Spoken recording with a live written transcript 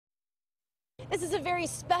This is a very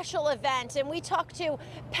special event, and we talked to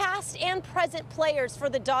past and present players for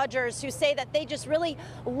the Dodgers who say that they just really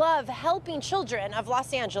love helping children of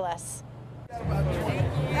Los Angeles.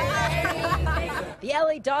 The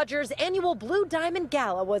LA Dodgers' annual Blue Diamond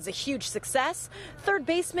Gala was a huge success. Third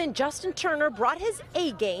baseman Justin Turner brought his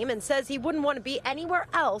A game and says he wouldn't want to be anywhere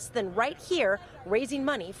else than right here, raising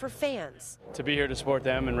money for fans. To be here to support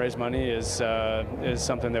them and raise money is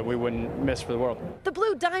something that we wouldn't miss for the world. The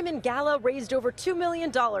Blue Diamond Gala raised over $2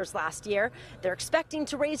 million last year. They're expecting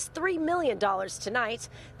to raise $3 million tonight.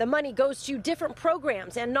 The money goes to different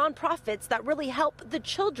programs and nonprofits that really help the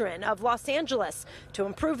children of Los Angeles to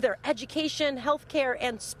improve their education, health care,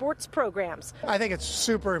 and sports programs. I think it's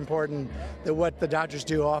super important that what the Dodgers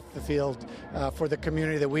do off the field for the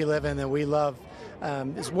community that we live in, that we love,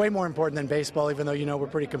 is way more important than baseball, even though, you know, we're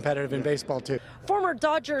pretty competitive in baseball too. Former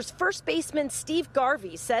Dodgers first baseman Steve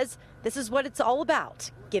Garvey says this is what it's all about,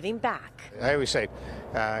 giving back. I always say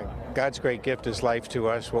God's great gift is life to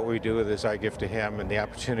us. What we do with it is our gift to him, and the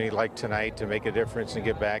opportunity like tonight to make a difference and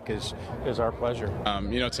give back is our pleasure.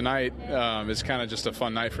 You know, tonight is kind of just a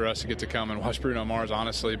fun night for us to get to come and watch Bruno Mars,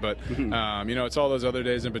 honestly, but you know, it's all those other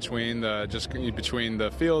days in between, between the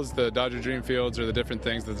fields, the Dodger Dream Fields, or the different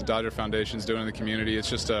things that the Dodger Foundation's doing in the community. It's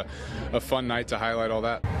just a fun night to highlight all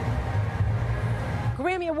that.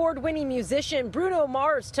 Grammy Award-winning musician Bruno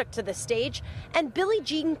Mars took to the stage, and Billie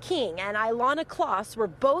King and Ilana Kloss were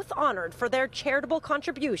both honored for their charitable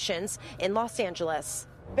contributions in Los Angeles.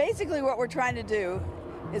 Basically, what we're trying to do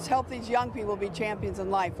is help these young people be champions in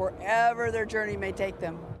life, wherever their journey may take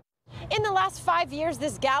them. In the last 5 years,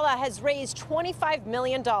 this gala has raised $25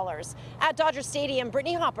 million. At Dodger Stadium,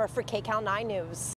 Brittany Hopper for KCAL 9 News.